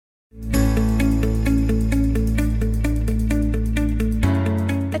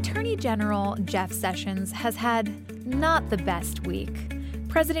General Jeff Sessions has had not the best week.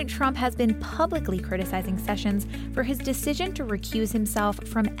 President Trump has been publicly criticizing Sessions for his decision to recuse himself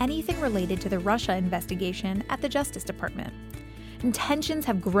from anything related to the Russia investigation at the Justice Department. And tensions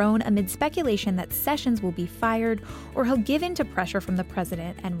have grown amid speculation that Sessions will be fired or he'll give in to pressure from the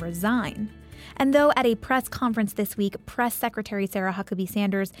president and resign. And though at a press conference this week, Press Secretary Sarah Huckabee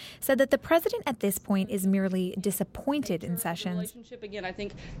Sanders said that the president at this point is merely disappointed in Sessions. Again, I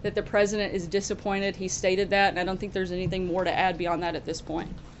think that the president is disappointed. He stated that, and I don't think there's anything more to add beyond that at this point.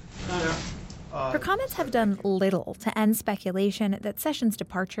 Her comments have done little to end speculation that Sessions'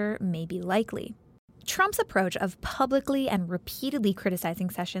 departure may be likely. Trump's approach of publicly and repeatedly criticizing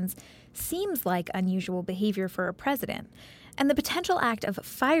Sessions seems like unusual behavior for a president, and the potential act of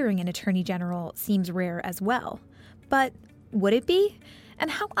firing an attorney general seems rare as well. But would it be? And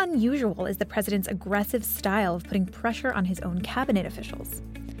how unusual is the president's aggressive style of putting pressure on his own cabinet officials?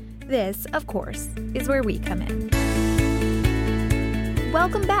 This, of course, is where we come in.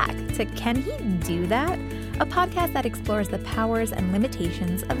 Welcome back to Can He Do That? A podcast that explores the powers and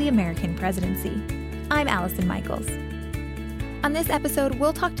limitations of the American presidency. I'm Allison Michaels. On this episode,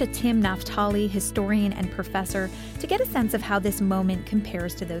 we'll talk to Tim Naftali, historian and professor, to get a sense of how this moment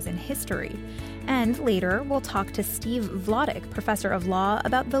compares to those in history. And later, we'll talk to Steve Vladeck, professor of law,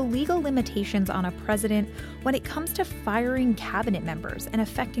 about the legal limitations on a president when it comes to firing cabinet members and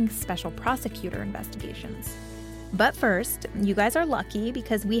affecting special prosecutor investigations. But first, you guys are lucky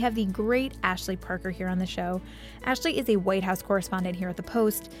because we have the great Ashley Parker here on the show. Ashley is a White House correspondent here at The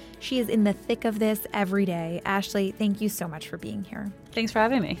Post. She is in the thick of this every day. Ashley, thank you so much for being here. Thanks for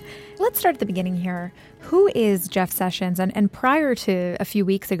having me. Let's start at the beginning here. Who is Jeff Sessions? And prior to a few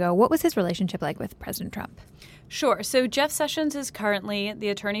weeks ago, what was his relationship like with President Trump? Sure. So Jeff Sessions is currently the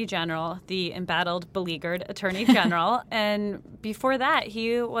Attorney General, the embattled, beleaguered Attorney General. And before that,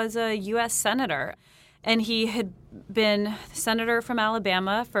 he was a U.S. Senator. And he had been senator from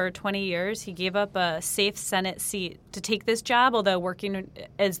Alabama for 20 years. He gave up a safe Senate seat to take this job, although working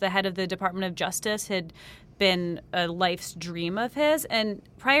as the head of the Department of Justice had been a life's dream of his. And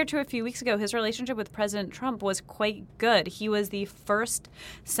prior to a few weeks ago, his relationship with President Trump was quite good. He was the first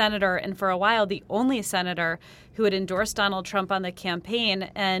senator, and for a while, the only senator who had endorsed Donald Trump on the campaign.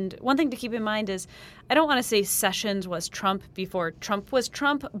 And one thing to keep in mind is, I don't want to say Sessions was Trump before Trump was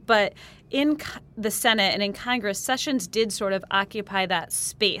Trump, but in the Senate and in Congress, Sessions did sort of occupy that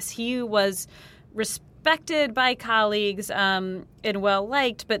space. He was respected by colleagues and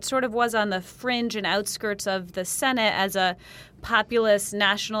well-liked, but sort of was on the fringe and outskirts of the Senate as a populist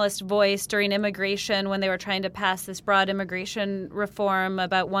nationalist voice during immigration when they were trying to pass this broad immigration reform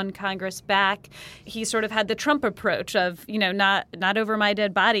about one Congress back. He sort of had the Trump approach of, not over my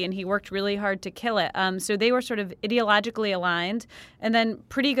dead body, and he worked really hard to kill it. So they were sort of ideologically aligned and then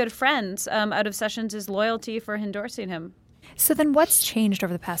pretty good friends out of Sessions' loyalty for endorsing him. So then what's changed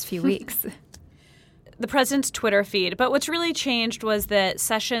over the past few weeks? The president's Twitter feed. But what's really changed was that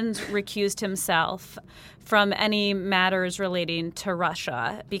Sessions recused himself from any matters relating to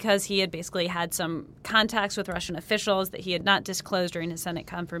Russia because he had basically had some contacts with Russian officials that he had not disclosed during his Senate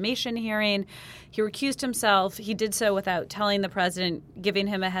confirmation hearing. He recused himself. He did so without telling the president, giving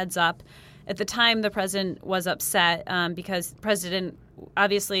him a heads up. At the time, the president was upset because the president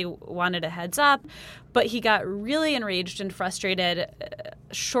obviously wanted a heads up, but he got really enraged and frustrated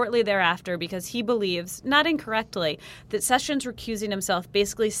shortly thereafter because he believes, not incorrectly, that Sessions recusing himself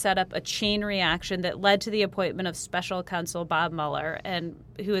basically set up a chain reaction that led to the appointment of special counsel Bob Mueller, and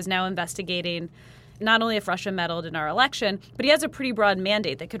who is now investigating not only if Russia meddled in our election, but he has a pretty broad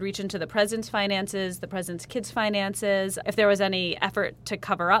mandate that could reach into the president's finances, the president's kids' finances, if there was any effort to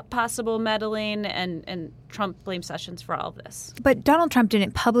cover up possible meddling, and Trump blames Sessions for all of this. But Donald Trump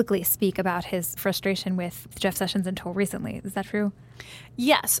didn't publicly speak about his frustration with Jeff Sessions until recently. Is that true?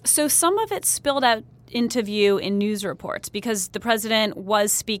 Yes. So some of it spilled out into view in news reports because the president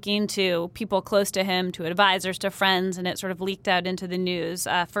was speaking to people close to him, to advisors, to friends, and it sort of leaked out into the news,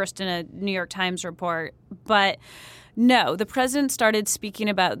 first in a New York Times report. But no, the president started speaking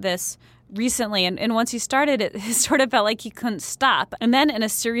about this recently, and once he started, it sort of felt like he couldn't stop. And then in a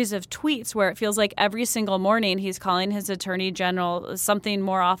series of tweets where it feels like every single morning he's calling his attorney general something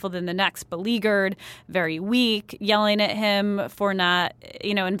more awful than the next, beleaguered, very weak, yelling at him for not,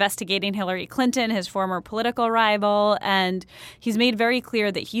 investigating Hillary Clinton, his former political rival. And he's made very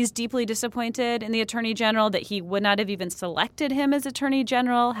clear that he's deeply disappointed in the attorney general, that he would not have even selected him as attorney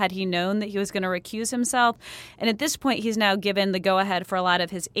general had he known that he was going to recuse himself. And at this point, he's now given the go-ahead for a lot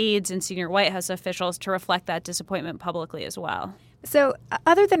of his aides and senior White House officials to reflect that disappointment publicly as well. So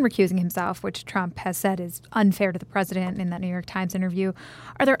other than recusing himself, which Trump has said is unfair to the president in that New York Times interview,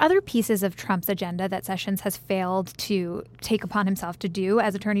 are there other pieces of Trump's agenda that Sessions has failed to take upon himself to do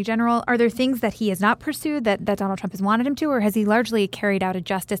as Attorney General? Are there things that he has not pursued that Donald Trump has wanted him to, or has he largely carried out a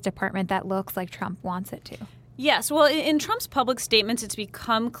Justice Department that looks like Trump wants it to? Yes. Well, in Trump's public statements, it's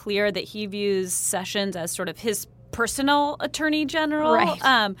become clear that he views Sessions as sort of his personal attorney general,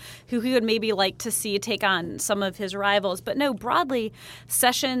 right. Who he would maybe like to see take on some of his rivals. But no, broadly,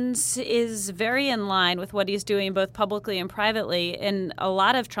 Sessions is very in line with what he's doing both publicly and privately in a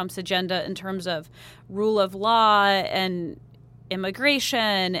lot of Trump's agenda in terms of rule of law and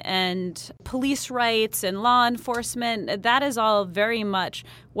immigration and police rights and law enforcement. That is all very much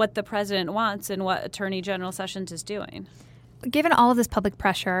what the president wants and what Attorney General Sessions is doing. Given all of this public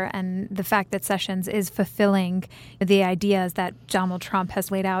pressure and the fact that Sessions is fulfilling the ideas that Donald Trump has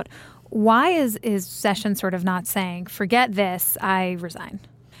laid out, why is Sessions sort of not saying, forget this, I resign?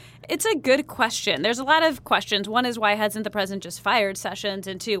 It's a good question. There's a lot of questions. One is, why hasn't the president just fired Sessions?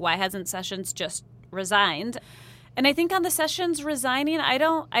 And two, why hasn't Sessions just resigned? And I think on the Sessions resigning, I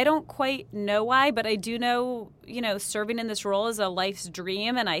don't quite know why, but I do know, serving in this role is a life's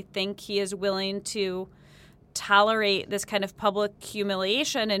dream, and I think he is willing to tolerate this kind of public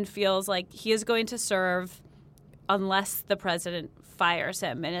humiliation and feels like he is going to serve unless the president fires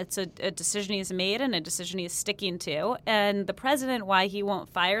him. And it's a decision he's made and a decision he's sticking to. And the president, why he won't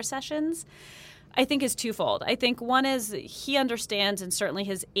fire Sessions, I think is twofold. I think one is he understands, and certainly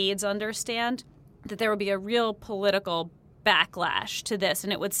his aides understand, that there will be a real political backlash to this,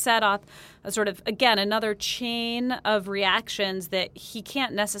 and it would set off a sort of, again, another chain of reactions that he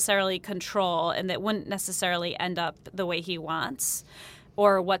can't necessarily control and that wouldn't necessarily end up the way he wants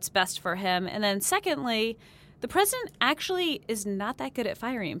or what's best for him. And then secondly, the president actually is not that good at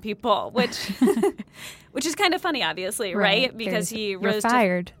firing people, which is kind of funny, obviously, right? Because you're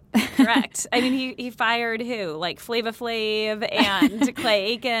fired. Correct. I mean, he fired who? Like Flava Flav and Clay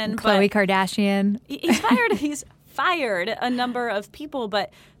Aiken. Khloe Kardashian. He's fired a number of people,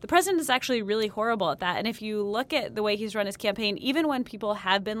 but the president is actually really horrible at that. And if you look at the way he's run his campaign, even when people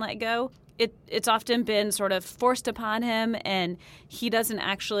have been let go, it's often been sort of forced upon him, and he doesn't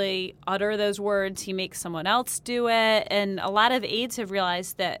actually utter those words. He makes someone else do it. And a lot of aides have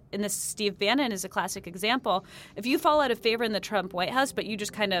realized that, and this Steve Bannon is a classic example, if you fall out of favor in the Trump White House, but you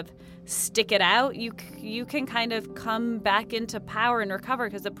just kind of stick it out, you can kind of come back into power and recover,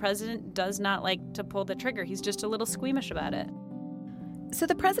 because the president does not like to pull the trigger. He's just a little squeamish about it. So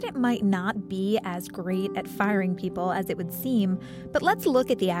the president might not be as great at firing people as it would seem, but let's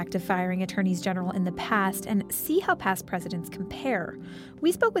look at the act of firing attorneys general in the past and see how past presidents compare.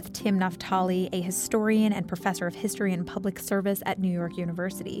 We spoke with Tim Naftali, a historian and professor of history and public service at New York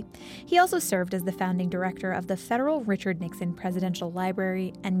University. He also served as the founding director of the Federal Richard Nixon Presidential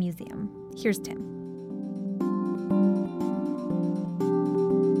Library and Museum. Here's Tim.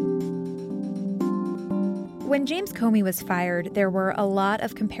 When James Comey was fired, there were a lot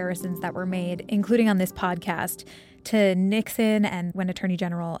of comparisons that were made, including on this podcast, to Nixon and when Attorney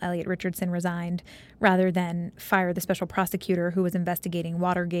General Elliot Richardson resigned, rather than fire the special prosecutor who was investigating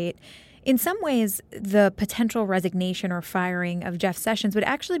Watergate. In some ways, the potential resignation or firing of Jeff Sessions would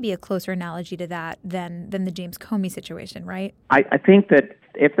actually be a closer analogy to that than the James Comey situation, right? I think that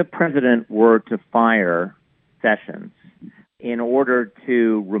if the president were to fire Sessions in order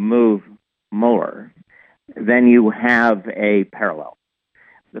to remove Mueller, then you have a parallel.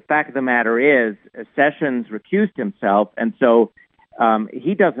 The fact of the matter is, Sessions recused himself, and so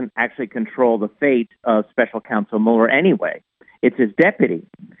he doesn't actually control the fate of Special Counsel Mueller anyway. It's his deputy.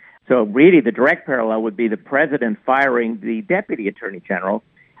 So really the direct parallel would be the president firing the deputy attorney general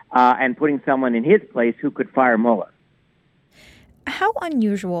and putting someone in his place who could fire Mueller. How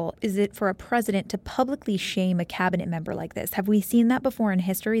unusual is it for a president to publicly shame a cabinet member like this? Have we seen that before in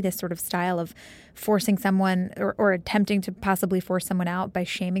history, this sort of style of forcing someone or attempting to possibly force someone out by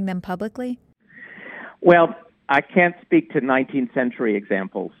shaming them publicly? Well, I can't speak to 19th century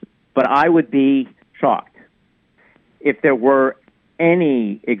examples, but I would be shocked if there were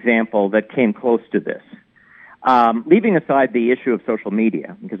any example that came close to this. Leaving aside the issue of social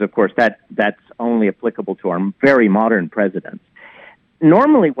media, because of course that's only applicable to our very modern presidents.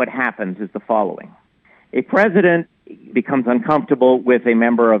 Normally what happens is the following. A president becomes uncomfortable with a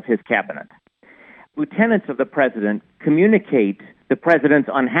member of his cabinet. Lieutenants of the president communicate the president's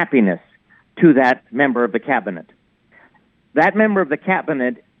unhappiness to that member of the cabinet. That member of the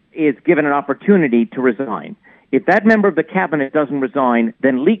cabinet is given an opportunity to resign. If that member of the cabinet doesn't resign,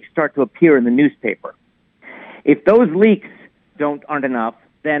 then leaks start to appear in the newspaper. If those leaks aren't enough,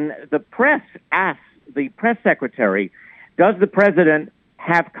 then the press asks the press secretary Does the president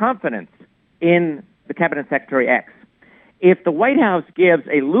have confidence in the Cabinet Secretary X? If the White House gives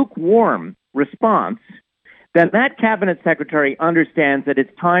a lukewarm response, then that Cabinet Secretary understands that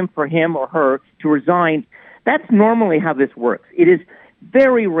it's time for him or her to resign. That's normally how this works. It is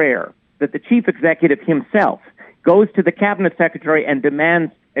very rare that the chief executive himself goes to the Cabinet Secretary and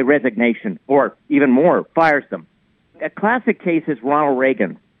demands a resignation, or even more, fires them. A classic case is Ronald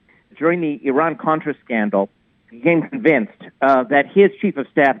Reagan. During the Iran-Contra scandal, he became convinced that his chief of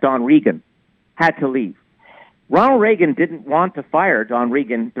staff, Don Regan, had to leave. Ronald Reagan didn't want to fire Don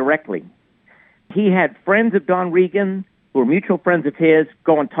Regan directly. He had friends of Don Regan, who were mutual friends of his,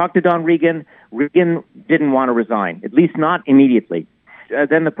 go and talk to Don Regan. Regan didn't want to resign, at least not immediately.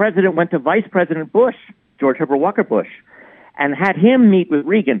 Then the president went to Vice President Bush, George Herbert Walker Bush, and had him meet with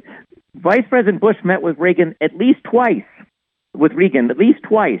Regan. Vice President Bush met with Reagan at least twice,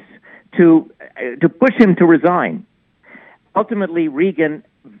 to push him to resign. Ultimately, Reagan,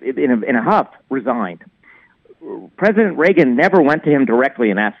 in a huff, resigned. President Reagan never went to him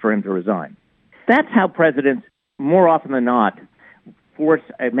directly and asked for him to resign. That's how presidents, more often than not, force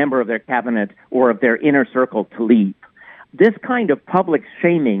a member of their cabinet or of their inner circle to leave. This kind of public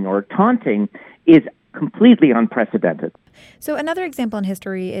shaming or taunting is completely unprecedented. So another example in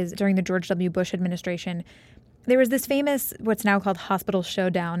history is during the George W. Bush administration. There was this famous, what's now called hospital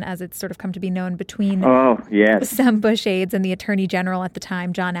showdown, as it's sort of come to be known, between some Bush aides and the Attorney General at the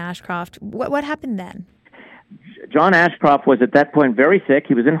time, John Ashcroft. What happened then? John Ashcroft was at that point very sick.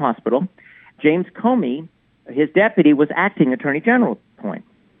 He was in hospital. James Comey, his deputy, was acting Attorney General at the point.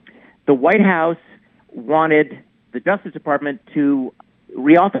 The White House wanted the Justice Department to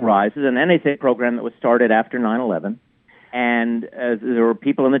reauthorize an NSA program that was started after 9/11. And there were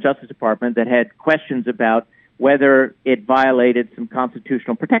people in the Justice Department that had questions about whether it violated some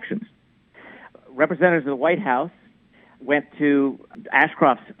constitutional protections. Representatives of the White House went to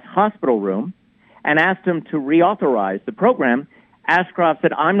Ashcroft's hospital room and asked him to reauthorize the program. Ashcroft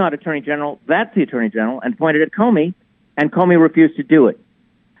said, "I'm not Attorney General, that's the Attorney General," and pointed at Comey, and Comey refused to do it.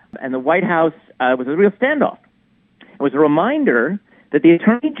 And the White House was a real standoff. It was a reminder that the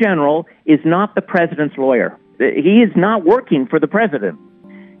Attorney General is not the president's lawyer. He is not working for the president.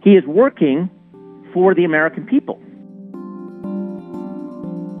 He is working for the American people.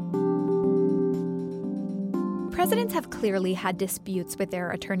 Presidents have clearly had disputes with their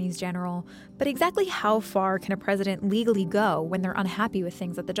attorneys general, but exactly how far can a president legally go when they're unhappy with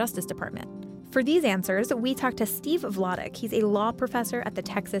things at the Justice Department? For these answers, we talked to Steve Vladeck. He's a law professor at the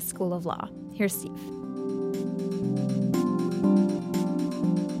Texas School of Law. Here's Steve.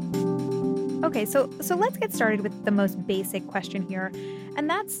 Okay, so let's get started with the most basic question here, and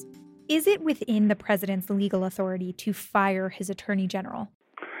that's, is it within the president's legal authority to fire his attorney general?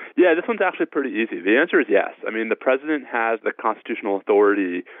 Yeah, this one's actually pretty easy. The answer is yes. I mean, the president has the constitutional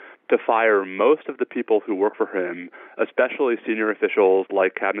authority to fire most of the people who work for him, especially senior officials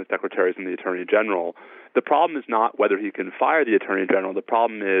like cabinet secretaries and the attorney general. The problem is not whether he can fire the attorney general. The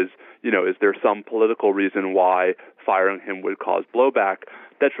problem is, is there some political reason why firing him would cause blowback?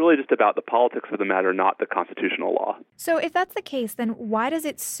 That's really just about the politics of the matter, not the constitutional law. So if that's the case, then why does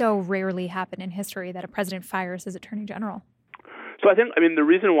it so rarely happen in history that a president fires his attorney general? So the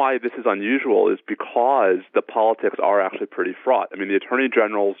reason why this is unusual is because the politics are actually pretty fraught. The Attorney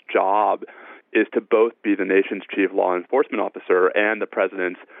General's job is to both be the nation's chief law enforcement officer and the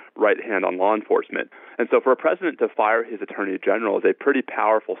president's right hand on law enforcement. And so for a president to fire his attorney general is a pretty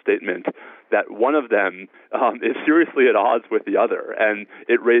powerful statement that one of them is seriously at odds with the other. And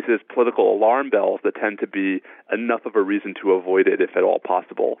it raises political alarm bells that tend to be enough of a reason to avoid it, if at all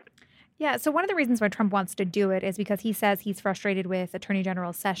possible. Yeah, so one of the reasons why Trump wants to do it is because he says he's frustrated with Attorney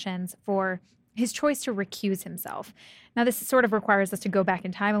General Sessions for his choice to recuse himself. Now, this sort of requires us to go back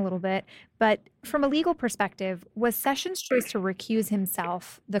in time a little bit, but from a legal perspective, was Sessions' choice to recuse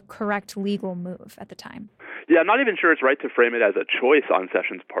himself the correct legal move at the time? Yeah, I'm not even sure it's right to frame it as a choice on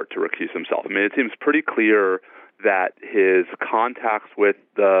Sessions' part to recuse himself. It seems pretty clear that his contacts with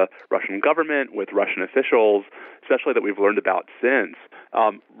the Russian government, with Russian officials, especially that we've learned about since,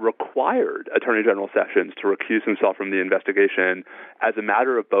 required Attorney General Sessions to recuse himself from the investigation as a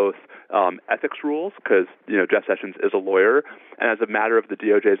matter of both ethics rules, because Jeff Sessions is a lawyer, and as a matter of the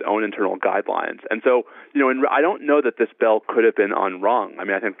DOJ's own internal guidelines. And so, I don't know that this bell could have been unrung.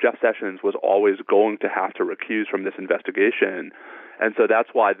 I think Jeff Sessions was always going to have to recuse from this investigation. And so that's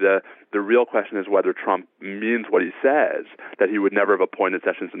why the real question is whether Trump means what he says, that he would never have appointed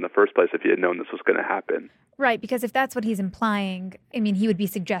Sessions in the first place if he had known this was going to happen. Right, because if that's what he's implying, I mean, he would be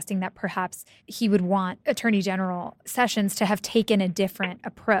suggesting that perhaps he would want Attorney General Sessions to have taken a different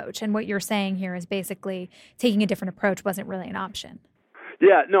approach. And what you're saying here is basically taking a different approach wasn't really an option.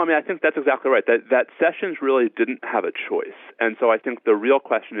 Yeah, no, I mean, I think that's exactly right. That Sessions really didn't have a choice. And so I think the real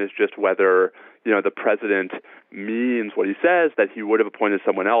question is just whether, the president means what he says, that he would have appointed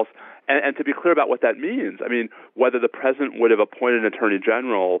someone else. And to be clear about what that means, I mean, whether the president would have appointed an attorney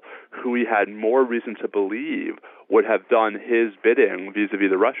general who he had more reason to believe would have done his bidding vis-a-vis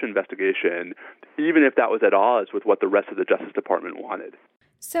the Russia investigation, even if that was at odds with what the rest of the Justice Department wanted.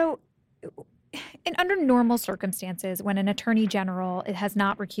 So under normal circumstances, when an attorney general has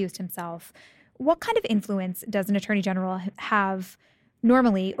not recused himself, what kind of influence does an attorney general have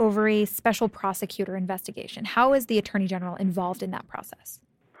normally over a special prosecutor investigation? How is the attorney general involved in that process?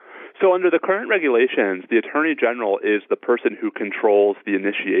 So under the current regulations, the Attorney General is the person who controls the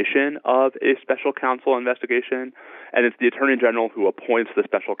initiation of a special counsel investigation, and it's the Attorney General who appoints the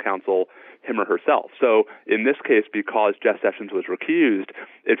special counsel him or herself. So in this case, because Jeff Sessions was recused,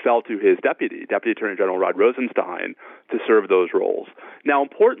 it fell to his Deputy Attorney General Rod Rosenstein, to serve those roles. Now,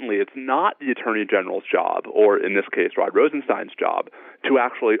 importantly, it's not the Attorney General's job, or in this case, Rod Rosenstein's job, to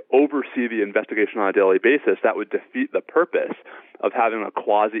actually oversee the investigation on a daily basis. That would defeat the purpose of having a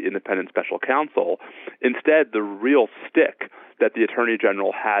quasi-independent special counsel. Instead, the real stick that the Attorney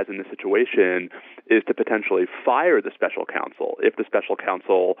General has in this situation is to potentially fire the special counsel if the special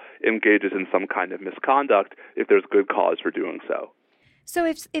counsel engages in some kind of misconduct, if there's good cause for doing so. So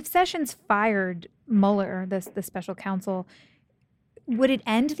if Sessions fired Mueller, the special counsel, would it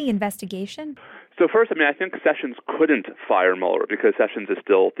end the investigation? So first, I think Sessions couldn't fire Mueller because Sessions is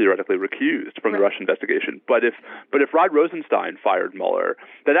still theoretically recused from the Russia investigation. But if Rod Rosenstein fired Mueller,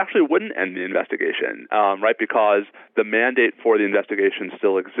 that actually wouldn't end the investigation, right? Because the mandate for the investigation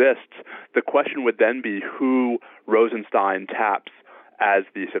still exists. The question would then be who Rosenstein taps as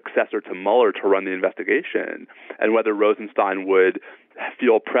the successor to Mueller to run the investigation, and whether Rosenstein would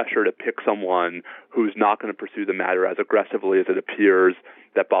feel pressure to pick someone who's not going to pursue the matter as aggressively as it appears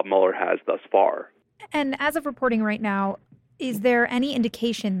that Bob Mueller has thus far. And as of reporting right now, is there any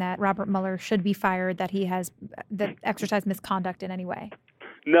indication that Robert Mueller should be fired, that he has exercised misconduct in any way?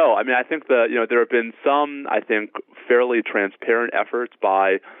 No, I think there have been some, fairly transparent efforts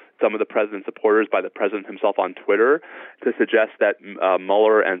by some of the president's supporters, by the president himself on Twitter, to suggest that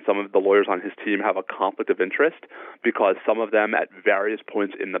Mueller and some of the lawyers on his team have a conflict of interest because some of them at various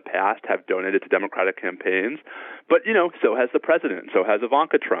points in the past have donated to Democratic campaigns. But, so has the president, so has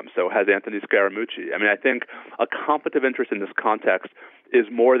Ivanka Trump, so has Anthony Scaramucci. I think a conflict of interest in this context is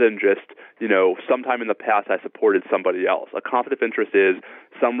more than just, sometime in the past I supported somebody else. A conflict of interest is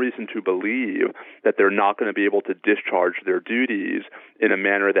some reason to believe that they're not going to be able to discharge their duties in a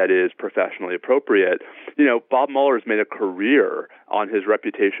manner that is professionally appropriate. Bob Mueller has made a career on his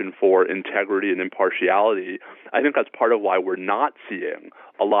reputation for integrity and impartiality. I think that's part of why we're not seeing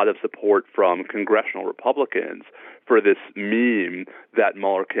a lot of support from congressional Republicans for this meme that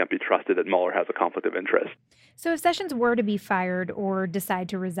Mueller can't be trusted, that Mueller has a conflict of interest. So if Sessions were to be fired or decide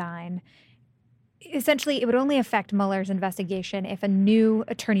to resign, essentially it would only affect Mueller's investigation if a new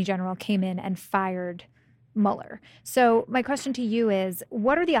attorney general came in and fired Mueller. So my question to you is,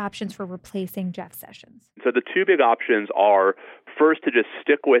 what are the options for replacing Jeff Sessions? So the two big options are, first, to just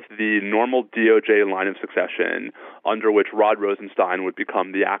stick with the normal DOJ line of succession, under which Rod Rosenstein would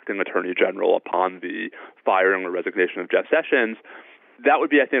become the acting attorney general upon the firing or resignation of Jeff Sessions. That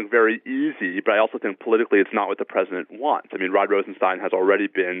would be, very easy, but I also think politically it's not what the president wants. Rod Rosenstein has already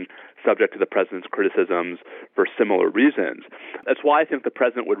been subject to the president's criticisms for similar reasons. That's why I think the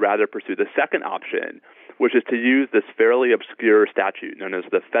president would rather pursue the second option, which is to use this fairly obscure statute known as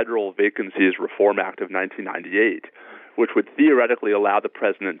the Federal Vacancies Reform Act of 1998, which would theoretically allow the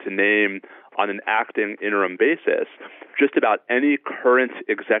president to name on an acting interim basis just about any current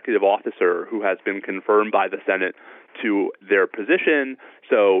executive officer who has been confirmed by the Senate to their position.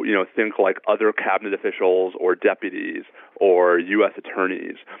 So, think like other cabinet officials or deputies or U.S.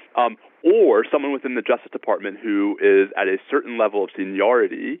 attorneys, or someone within the Justice Department who is at a certain level of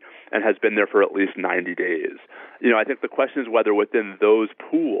seniority and has been there for at least 90 days. I think the question is whether within those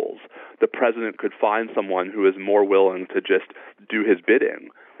pools the president could find someone who is more willing to just do his bidding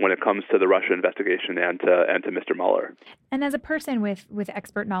when it comes to the Russia investigation and to Mr. Mueller. And as a person with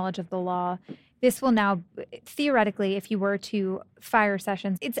expert knowledge of the law, this will now, theoretically, if you were to fire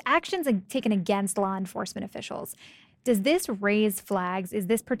Sessions, it's actions taken against law enforcement officials. Does this raise flags? Is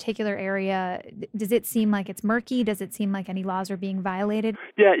this particular area, does it seem like it's murky? Does it seem like any laws are being violated?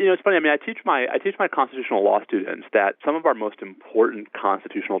 Yeah, it's funny. I mean, I teach my constitutional law students that some of our most important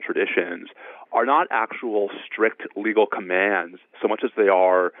constitutional traditions are not actual strict legal commands so much as they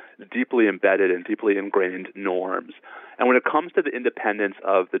are deeply embedded and deeply ingrained norms. And when it comes to the independence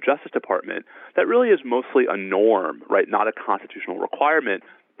of the Justice Department, that really is mostly a norm, right? Not a constitutional requirement.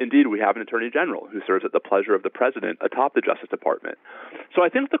 Indeed, we have an attorney general who serves at the pleasure of the president atop the Justice Department. So I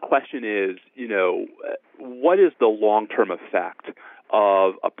think the question is, what is the long-term effect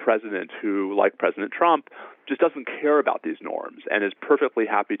of a president who, like President Trump, just doesn't care about these norms and is perfectly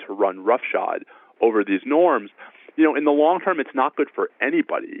happy to run roughshod over these norms? In the long term, it's not good for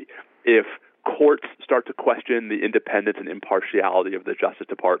anybody if courts start to question the independence and impartiality of the Justice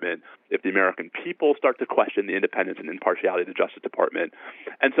Department, if the American people start to question the independence and impartiality of the Justice Department.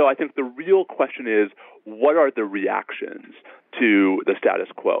 And so I think the real question is, what are the reactions to the status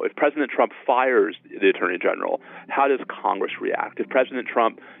quo? If President Trump fires the Attorney General, how does Congress react? If President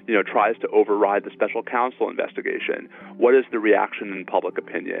Trump, tries to override the special counsel investigation, what is the reaction in public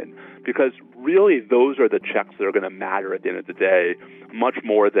opinion? Because really those are the checks that are going to matter at the end of the day, much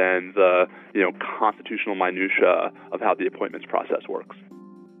more than the, constitutional minutia of how the appointments process works.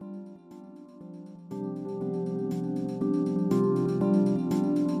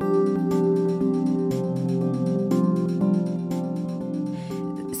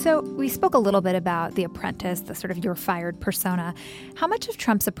 So we spoke a little bit about The Apprentice, the sort of you're fired persona. How much of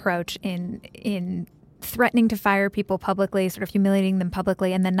Trump's approach in threatening to fire people publicly, sort of humiliating them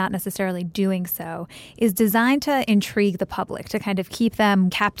publicly, and then not necessarily doing so, is designed to intrigue the public, to kind of keep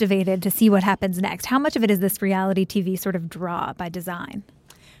them captivated to see what happens next? How much of it is this reality TV sort of draw by design?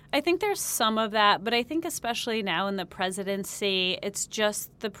 I think there's some of that, but I think especially now in the presidency, it's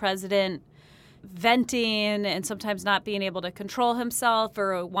just the president venting and sometimes not being able to control himself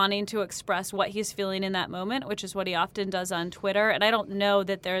or wanting to express what he's feeling in that moment, which is what he often does on Twitter. And I don't know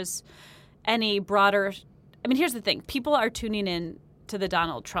that there's any broader – I mean, here's the thing. People are tuning in to the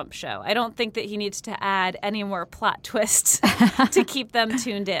Donald Trump show. I don't think that he needs to add any more plot twists to keep them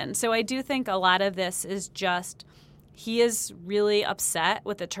tuned in. So I do think a lot of this is just he is really upset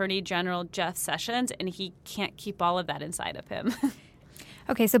with Attorney General Jeff Sessions, and he can't keep all of that inside of him.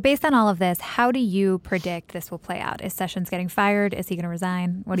 Okay, so based on all of this, how do you predict this will play out? Is Sessions getting fired? Is he going to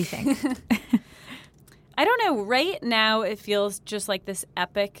resign? What do you think? I don't know. Right now, it feels just like this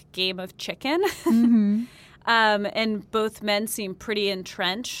epic game of chicken. Mm-hmm. And both men seem pretty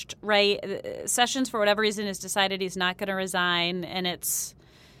entrenched, right? Sessions, for whatever reason, has decided he's not going to resign. And it's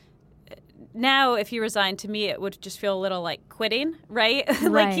now, if he resigned, to me, it would just feel a little like quitting, right?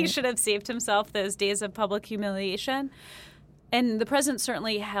 Like he should have saved himself those days of public humiliation. And the president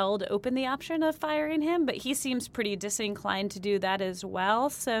certainly held open the option of firing him, but he seems pretty disinclined to do that as well.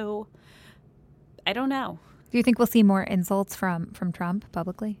 So I don't know. Do you think we'll see more insults from Trump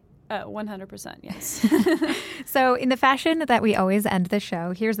publicly? 100%, yes. So in the fashion that we always end the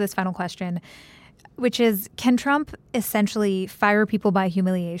show, here's this final question, which is, can Trump essentially fire people by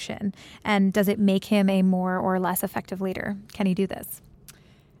humiliation? And does it make him a more or less effective leader? Can he do this?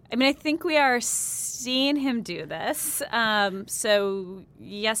 I mean, I think we are seeing him do this. So,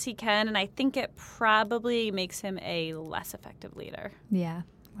 yes, he can. And I think it probably makes him a less effective leader. Yeah,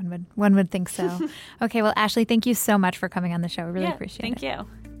 one would think so. Okay, well, Ashley, thank you so much for coming on the show. I really appreciate it. Thank you.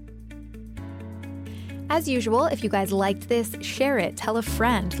 As usual, if you guys liked this, share it, tell a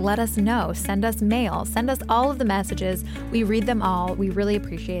friend, let us know, send us mail, send us all of the messages. We read them all. We really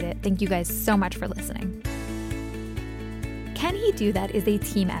appreciate it. Thank you guys so much for listening. Can He Do That is a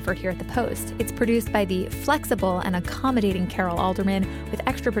team effort here at The Post. It's produced by the flexible and accommodating Carol Alderman, with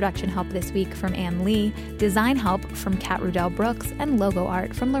extra production help this week from Ann Lee, design help from Kat Rudell Brooks, and logo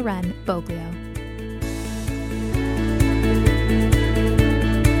art from Loren Boglio.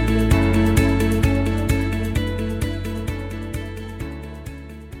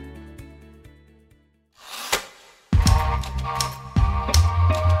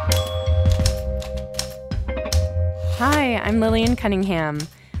 Hi, I'm Lillian Cunningham.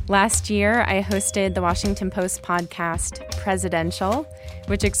 Last year, I hosted the Washington Post podcast Presidential,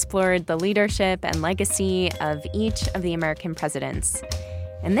 which explored the leadership and legacy of each of the American presidents.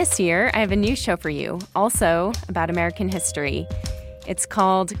 And this year, I have a new show for you, also about American history. It's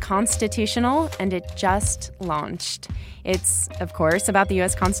called Constitutional, and it just launched. It's, of course, about the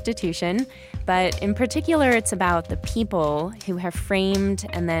U.S. Constitution, but in particular, it's about the people who have framed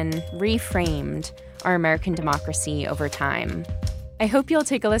and then reframed our American democracy over time. I hope you'll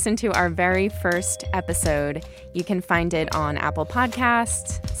take a listen to our very first episode. You can find it on Apple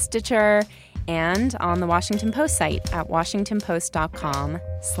Podcasts, Stitcher, and on the Washington Post site at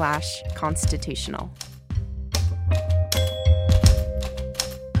washingtonpost.com/constitutional.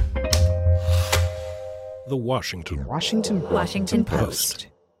 The Washington Post.